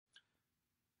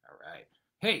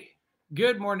Hey,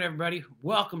 good morning, everybody.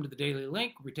 Welcome to the Daily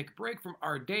Link, where we take a break from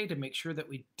our day to make sure that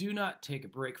we do not take a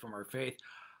break from our faith.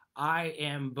 I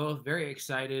am both very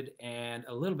excited and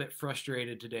a little bit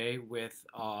frustrated today with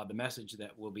the message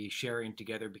that we'll be sharing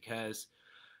together because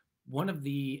one of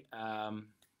the,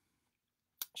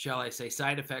 shall I say,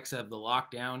 side effects of the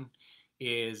lockdown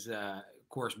is, of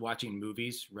course, watching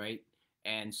movies, right?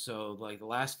 And so, like the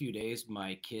last few days,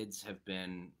 my kids have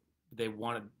been, they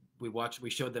wanted, we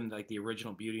showed them like the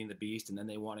original Beauty and the Beast, and then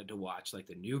they wanted to watch like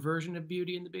the new version of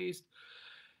Beauty and the Beast.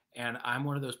 And I'm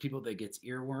one of those people that gets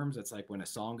earworms. It's like when a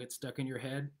song gets stuck in your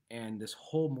head. And this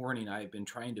whole morning, I've been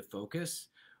trying to focus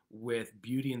with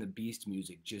Beauty and the Beast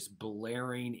music just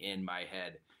blaring in my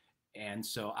head. And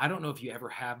so I don't know if you ever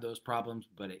have those problems,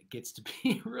 but it gets to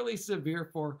be really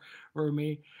severe for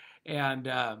me. And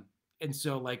and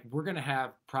so like we're gonna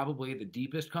have probably the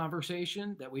deepest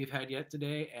conversation that we've had yet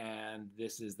today, and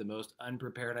this is the most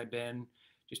unprepared I've been,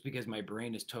 just because my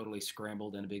brain is totally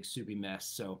scrambled in a big soupy mess.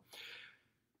 So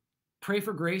pray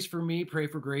for grace for me, pray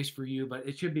for grace for you, but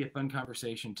it should be a fun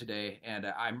conversation today, and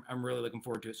I'm really looking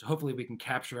forward to it. So hopefully we can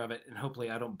capture of it, and hopefully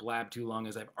I don't blab too long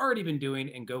as I've already been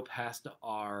doing, and go past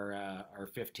our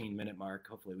 15-minute mark.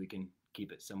 Hopefully we can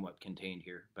keep it somewhat contained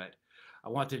here. But I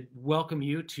want to welcome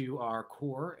you to our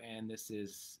core, and this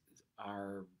is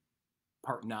our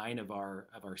part 9 of our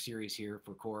series here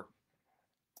for core.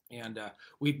 And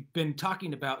we've been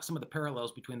talking about some of the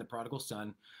parallels between the prodigal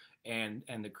son and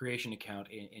the creation account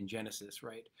in Genesis,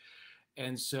 right?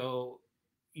 And so,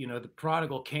 the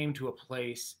prodigal came to a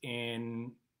place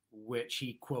in which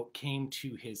he, quote, came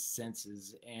to his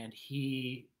senses. And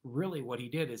he really, what he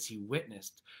did is he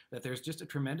witnessed that there's just a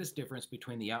tremendous difference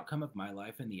between the outcome of my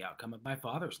life and the outcome of my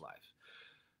father's life.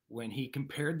 When he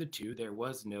compared the two, there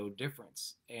was no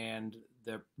difference. And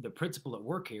the principle at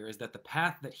work here is that the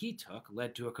path that he took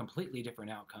led to a completely different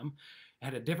outcome,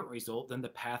 had a different result than the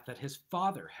path that his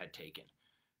father had taken,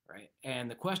 right?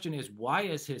 And the question is, why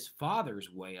is his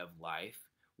father's way of life,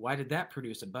 why did that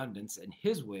produce abundance, and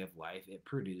his way of life, it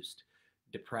produced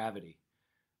depravity?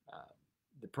 Uh,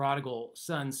 the prodigal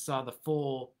son saw the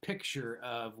full picture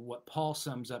of what Paul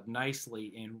sums up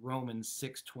nicely in Romans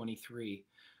 6:23,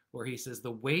 where he says,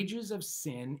 "The wages of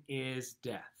sin is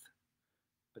death,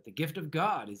 but the gift of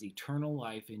God is eternal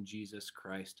life in Jesus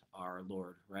Christ our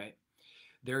Lord," right?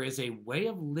 There is a way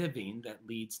of living that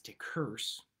leads to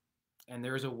curse, and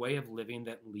there is a way of living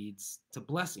that leads to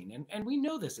blessing. And we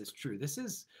know this is true. This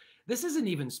isn't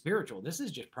even spiritual. This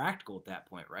is just practical at that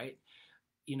point, right?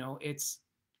 It's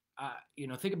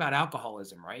think about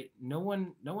alcoholism, right? No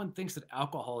one thinks that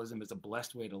alcoholism is a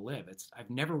blessed way to live. I've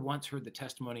never once heard the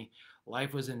testimony,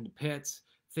 life was in the pits,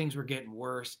 things were getting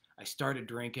worse, I started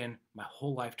drinking, my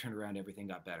whole life turned around, everything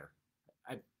got better.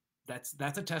 I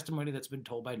that's a testimony that's been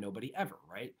told by nobody ever,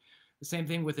 right? The same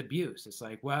thing with abuse. It's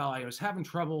like, well, I was having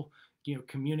trouble,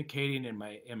 communicating in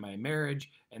my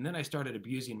marriage, and then I started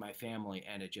abusing my family,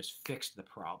 and it just fixed the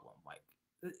problem. Like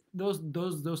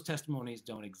those testimonies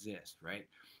don't exist, right?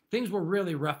 Things were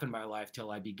really rough in my life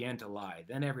till I began to lie.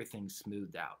 Then everything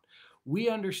smoothed out. We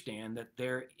understand that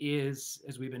there is,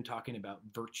 as we've been talking about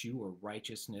virtue or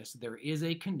righteousness, there is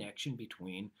a connection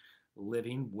between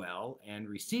living well and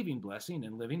receiving blessing,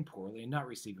 and living poorly and not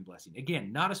receiving blessing.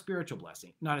 Again, not a spiritual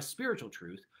blessing, not a spiritual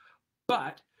truth,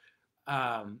 but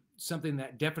something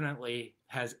that definitely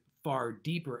has far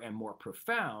deeper and more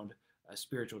profound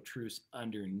spiritual truths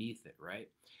underneath it, right?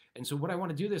 And so, what I want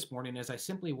to do this morning is I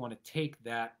simply want to take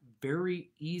that very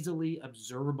easily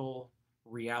observable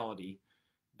reality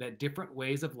that different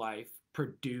ways of life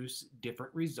produce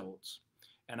different results,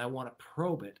 and I want to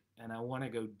probe it, and I want to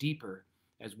go deeper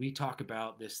as we talk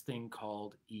about this thing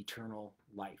called eternal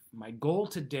life. My goal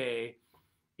today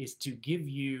is to give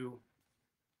you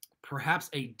perhaps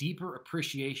a deeper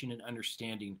appreciation and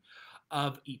understanding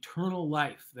of eternal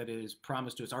life that is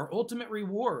promised to us, our ultimate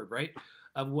reward, right?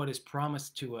 Of what is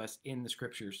promised to us in the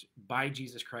scriptures by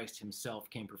Jesus Christ himself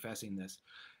came professing this.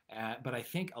 But I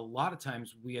think a lot of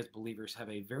times we as believers have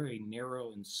a very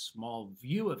narrow and small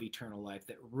view of eternal life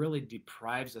that really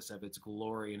deprives us of its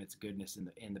glory and its goodness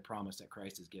in the promise that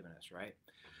Christ has given us, right?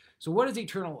 So what is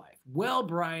eternal life? Well,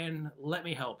 Brian, let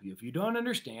me help you. If you don't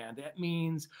understand, that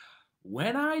means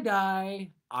when I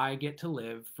die, I get to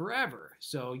live forever.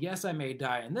 So yes, I may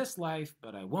die in this life,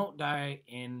 but I won't die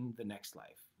in the next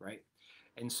life, right?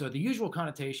 And so the usual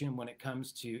connotation when it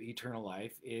comes to eternal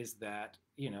life is that,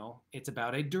 it's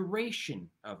about a duration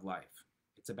of life.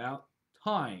 It's about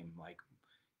time. Like,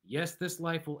 yes, this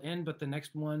life will end, but the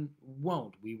next one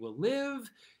won't. We will live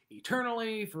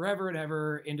eternally, forever and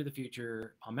ever, into the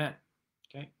future. Amen.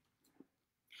 Okay?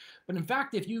 But in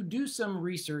fact, if you do some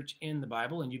research in the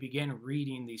Bible and you begin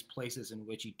reading these places in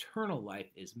which eternal life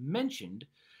is mentioned,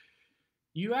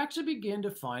 you actually begin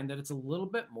to find that it's a little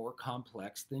bit more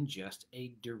complex than just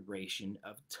a duration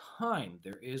of time.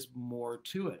 There is more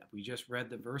to it. We just read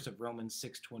the verse of Romans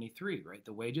 6:23, right?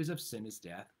 The wages of sin is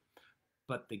death,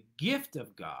 but the gift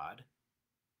of God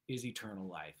is eternal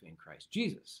life in Christ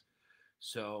Jesus.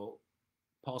 So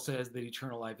Paul says that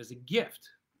eternal life is a gift.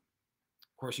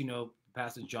 Of course, you know the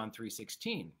passage John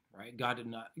 3:16, right? God did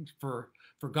not for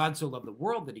God so loved the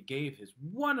world that he gave his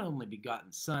one only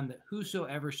begotten son, that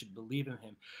whosoever should believe in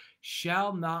him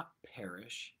shall not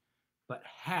perish but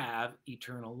have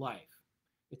eternal life.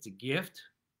 It's a gift.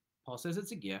 Paul says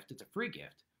it's a gift. It's a free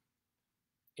gift.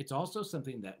 It's also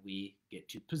something that we get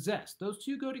to possess. Those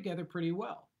two go together pretty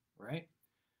well, right?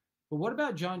 But what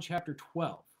about John chapter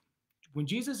 12? When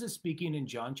Jesus is speaking in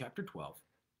John chapter 12,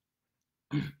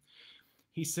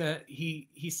 he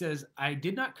says, I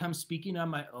did not come speaking on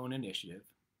my own initiative,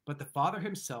 but the Father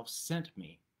himself sent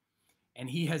me, and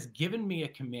he has given me a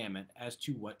commandment as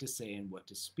to what to say and what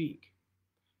to speak.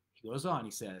 He goes on,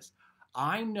 he says,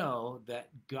 I know that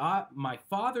God, my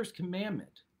Father's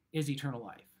commandment is eternal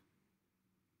life.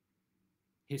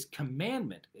 His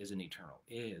commandment is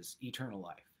eternal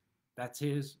life. That's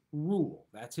his rule.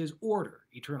 That's his order,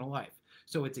 eternal life.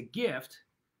 So it's a gift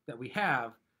that we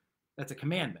have that's a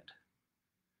commandment,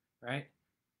 right?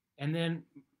 And then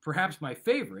perhaps my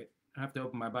favorite, I have to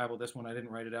open my Bible, this one I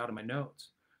didn't write it out in my notes,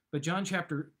 but 1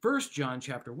 John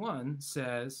chapter 1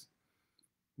 says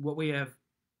what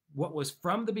was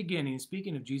from the beginning,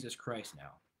 speaking of Jesus Christ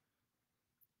now.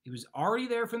 He was already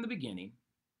there from the beginning.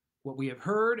 What we have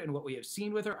heard and what we have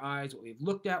seen with our eyes, what we have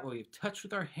looked at, what we have touched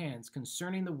with our hands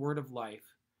concerning the word of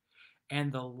life.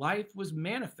 And the life was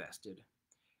manifested,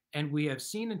 and we have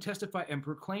seen and testified and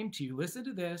proclaimed to you, listen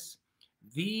to this,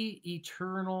 the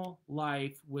eternal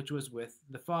life which was with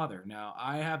the Father. Now,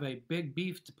 I have a big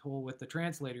beef to pull with the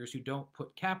translators who don't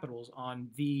put capitals on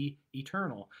the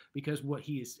eternal, because what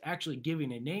he is actually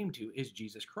giving a name to is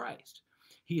Jesus Christ.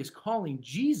 He is calling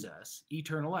Jesus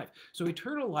eternal life. So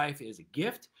eternal life is a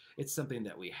gift. It's something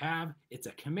that we have. It's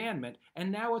a commandment.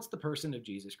 And now it's the person of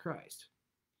Jesus Christ.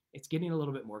 It's getting a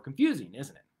little bit more confusing,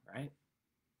 isn't it? Right?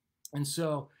 And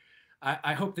so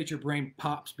I hope that your brain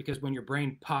pops, because when your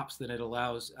brain pops, then it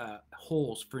allows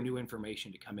holes for new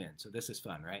information to come in. So this is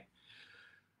fun, right?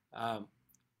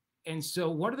 And so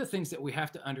one of the things that we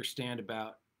have to understand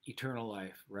about eternal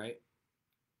life, right,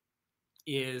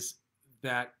 is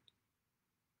that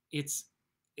it's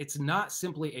not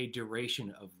simply a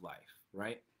duration of life,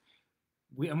 right?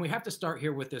 We have to start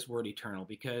here with this word eternal,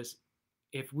 because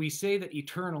if we say that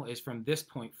eternal is from this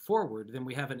point forward, then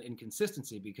we have an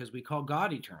inconsistency, because we call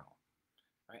God eternal,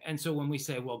 right? And so when we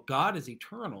say, well, God is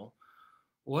eternal,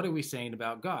 what are we saying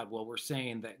about God? Well, we're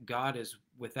saying that God is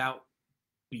without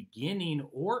beginning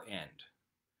or end.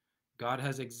 God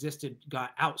has existed, God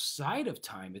outside of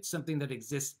time. It's something that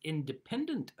exists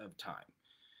independent of time.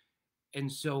 And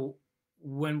so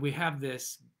when we have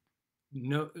this,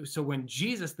 so when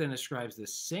Jesus then ascribes the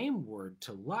same word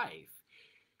to life,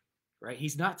 right,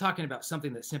 he's not talking about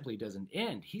something that simply doesn't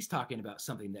end. He's talking about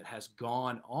something that has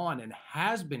gone on and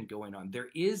has been going on. There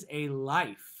is a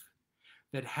life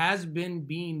that has been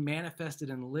being manifested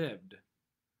and lived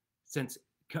since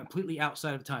completely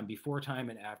outside of time, before time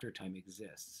and after time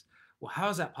exists. Well, how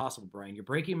is that possible, Brian? You're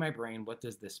breaking my brain. What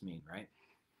does this mean, right?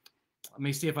 Let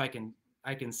me see if I can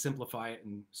simplify it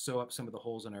and sew up some of the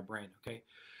holes in our brain, okay?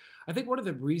 I think one of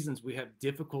the reasons we have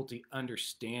difficulty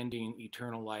understanding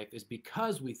eternal life is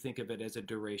because we think of it as a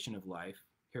duration of life,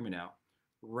 hear me now,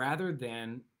 rather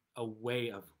than a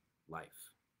way of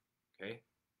life, okay?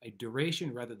 A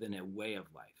duration rather than a way of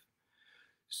life.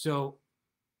 So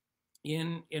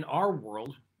in our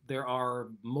world, there are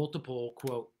multiple,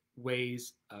 quote,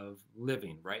 ways of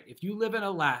living, right? If you live in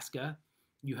Alaska,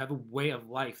 you have a way of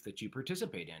life that you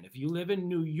participate in. If you live in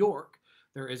New York,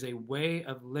 there is a way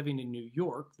of living in New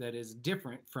York that is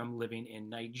different from living in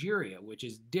Nigeria, which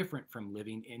is different from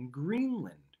living in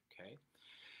Greenland, okay?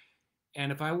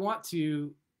 And if I want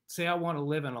to say I want to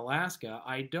live in Alaska,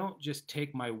 I don't just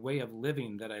take my way of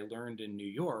living that I learned in New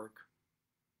York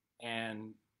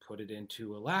and put it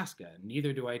into Alaska.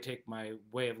 Neither do I take my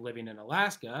way of living in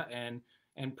Alaska and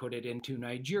put it into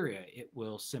Nigeria. It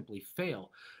will simply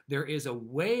fail. There is a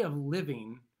way of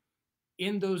living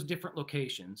in those different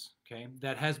locations, okay,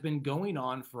 that has been going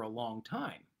on for a long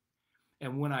time.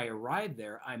 And when I arrive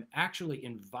there, I'm actually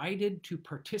invited to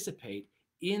participate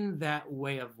in that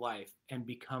way of life and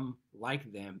become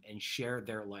like them and share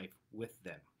their life with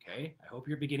them, okay? I hope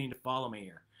you're beginning to follow me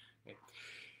here. Okay?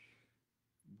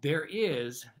 There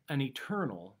is an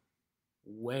eternal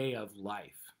way of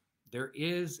life. There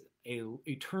is a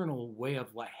eternal way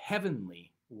of life,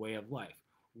 heavenly way of life.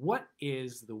 What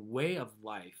is the way of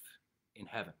life in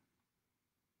heaven?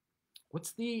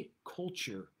 What's the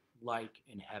culture like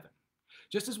in heaven?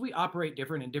 Just as we operate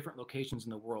different in different locations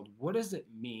in the world, what does it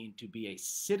mean to be a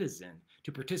citizen,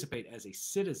 to participate as a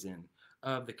citizen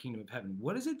of the kingdom of heaven?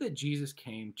 What is it that Jesus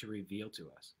came to reveal to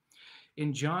us?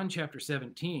 In John chapter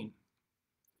 17,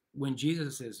 when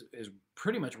Jesus is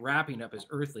pretty much wrapping up his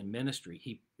earthly ministry,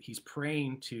 he's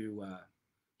praying to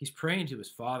his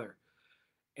Father,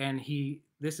 and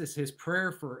this is his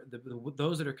prayer for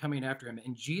those that are coming after him.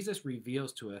 And Jesus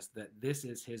reveals to us that this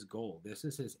is his goal, this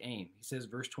is his aim. He says,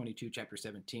 verse 22, chapter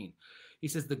 17, he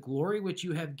says, "The glory which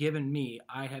you have given me,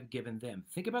 I have given them."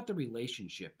 Think about the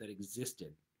relationship that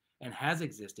existed and has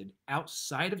existed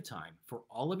outside of time for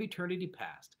all of eternity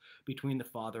past between the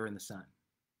Father and the Son.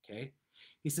 Okay?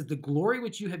 He says, "The glory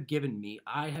which you have given me,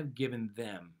 I have given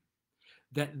them,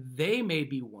 that they may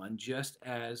be one just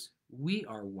as we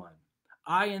are one.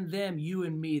 I and them, you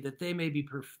and me, that they may be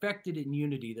perfected in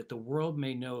unity, that the world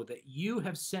may know that you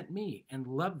have sent me and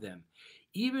loved them,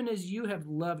 even as you have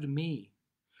loved me.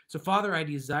 So, Father, I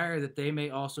desire that they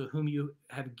may also, whom you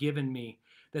have given me,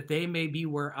 that they may be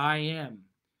where I am,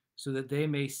 so that they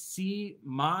may see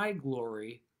my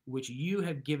glory, which you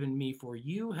have given me, for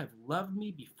you have loved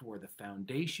me before the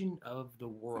foundation of the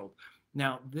world."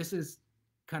 Now, this is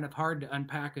kind of hard to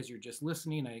unpack as you're just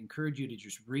listening. I encourage you to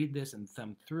just read this and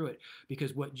thumb through it,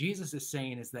 because what Jesus is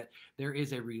saying is that there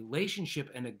is a relationship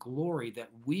and a glory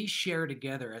that we share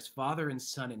together as Father and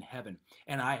Son in heaven.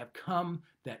 And I have come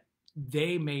that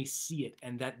they may see it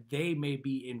and that they may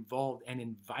be involved and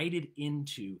invited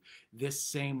into this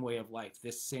same way of life,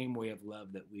 this same way of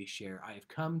love that we share. I have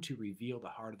come to reveal the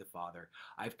heart of the Father.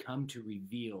 I've come to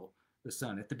reveal the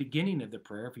Son. At the beginning of the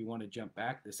prayer, if you want to jump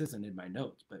back, this isn't in my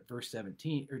notes, but verse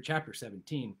 17 or chapter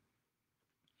 17,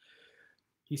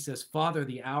 he says, "Father,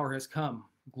 the hour has come.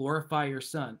 Glorify your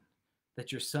Son,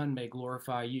 that your Son may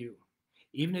glorify you,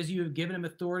 even as you have given him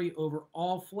authority over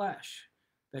all flesh,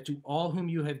 that to all whom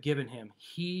you have given him,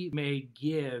 he may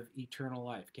give eternal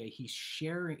life." Okay, he's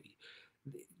sharing.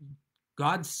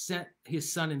 God sent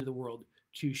his Son into the world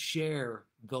to share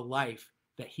the life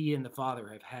that he and the Father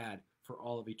have had for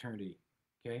all of eternity.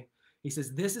 Okay? He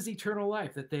says, "This is eternal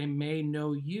life, that they may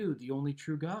know you, the only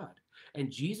true God,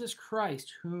 and Jesus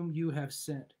Christ, whom you have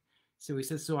sent." So he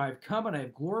says, "So I have come and I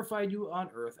have glorified you on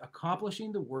earth,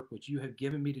 accomplishing the work which you have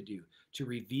given me to do, to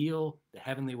reveal the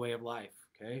heavenly way of life."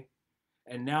 Okay?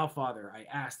 "And now, Father, I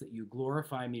ask that you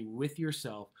glorify me with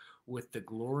yourself, with the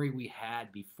glory we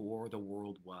had before the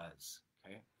world was."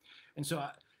 Okay? And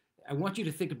so I want you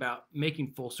to think about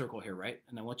making full circle here, right?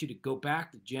 And I want you to go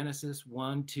back to Genesis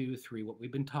 1, 2, 3, what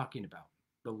we've been talking about,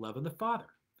 the love of the Father.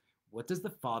 What does the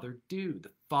Father do?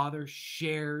 The Father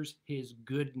shares his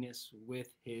goodness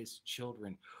with his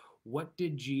children. What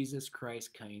did Jesus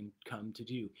Christ come to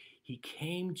do? He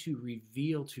came to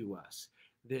reveal to us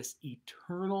this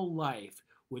eternal life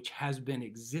which has been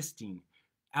existing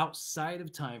outside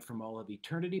of time from all of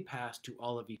eternity past to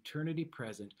all of eternity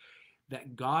present,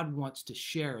 that God wants to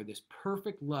share this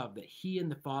perfect love that he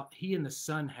and the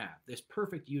Son have, this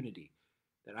perfect unity,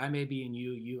 that I may be in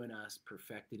you, you and us,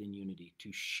 perfected in unity,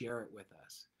 to share it with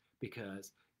us,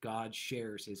 because God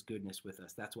shares his goodness with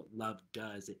us. That's what love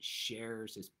does. It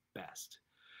shares his best.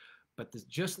 But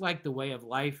just like the way of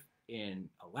life in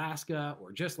Alaska,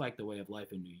 or just like the way of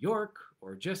life in New York,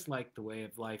 or just like the way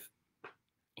of life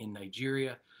in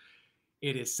Nigeria,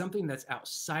 it is something that's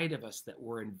outside of us that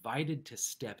we're invited to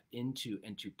step into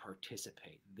and to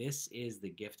participate. This is the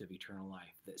gift of eternal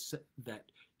life.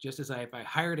 That just as if I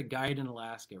hired a guide in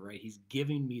Alaska, right, he's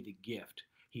giving me the gift.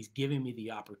 He's giving me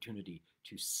the opportunity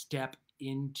to step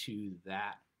into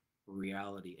that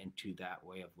reality and to that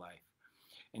way of life.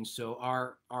 And so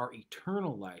our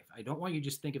eternal life, I don't want you to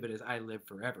just think of it as I live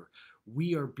forever.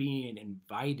 We are being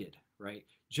invited, right?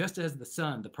 Just as the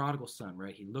son, the prodigal son,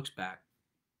 right, he looks back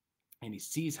and he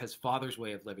sees his father's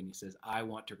way of living. He says, "I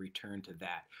want to return to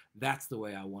that. That's the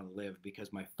way I want to live,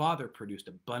 because my father produced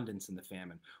abundance in the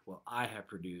famine, while I have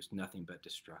produced nothing but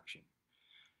destruction."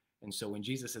 And so when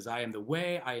Jesus says, "I am the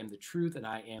way, I am the truth, and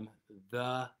I am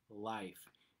the life,"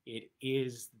 it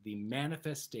is the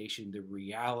manifestation, the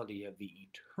reality of the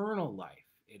eternal life.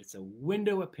 It's a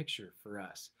window, a picture for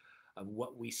us of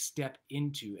what we step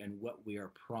into and what we are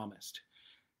promised,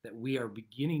 that we are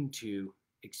beginning to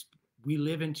we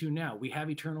live into now. We have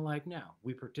eternal life now.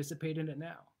 We participate in it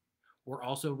now. We're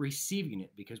also receiving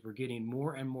it, because we're getting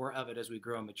more and more of it as we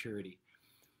grow in maturity.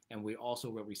 And we also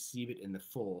will receive it in the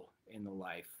full in the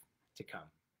life to come.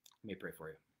 Let me pray for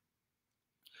you.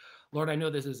 Lord, I know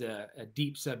this is a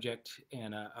deep subject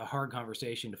and a hard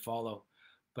conversation to follow,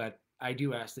 but I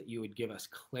do ask that you would give us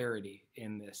clarity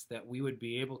in this, that we would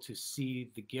be able to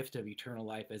see the gift of eternal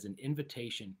life as an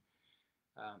invitation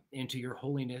into your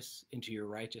holiness, into your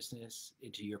righteousness,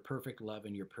 into your perfect love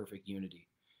and your perfect unity.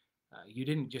 You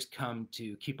didn't just come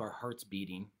to keep our hearts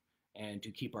beating and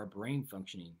to keep our brain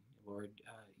functioning, Lord.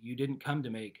 You didn't come to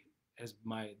make, as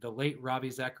the late Ravi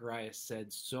Zacharias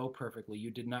said so perfectly,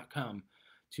 you did not come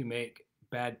to make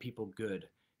bad people good.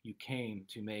 You came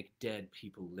to make dead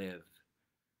people live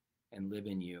and live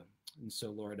in you. And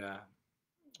so, Lord,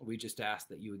 we just ask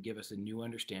that you would give us a new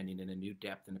understanding and a new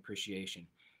depth and appreciation,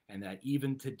 and that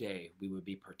even today we would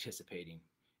be participating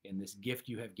in this gift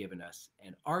you have given us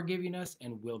and are giving us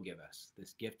and will give us,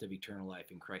 this gift of eternal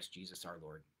life in Christ Jesus our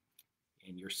Lord.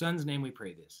 In your Son's name we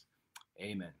pray this.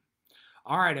 Amen.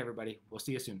 All right, everybody. We'll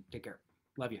see you soon. Take care.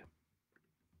 Love you.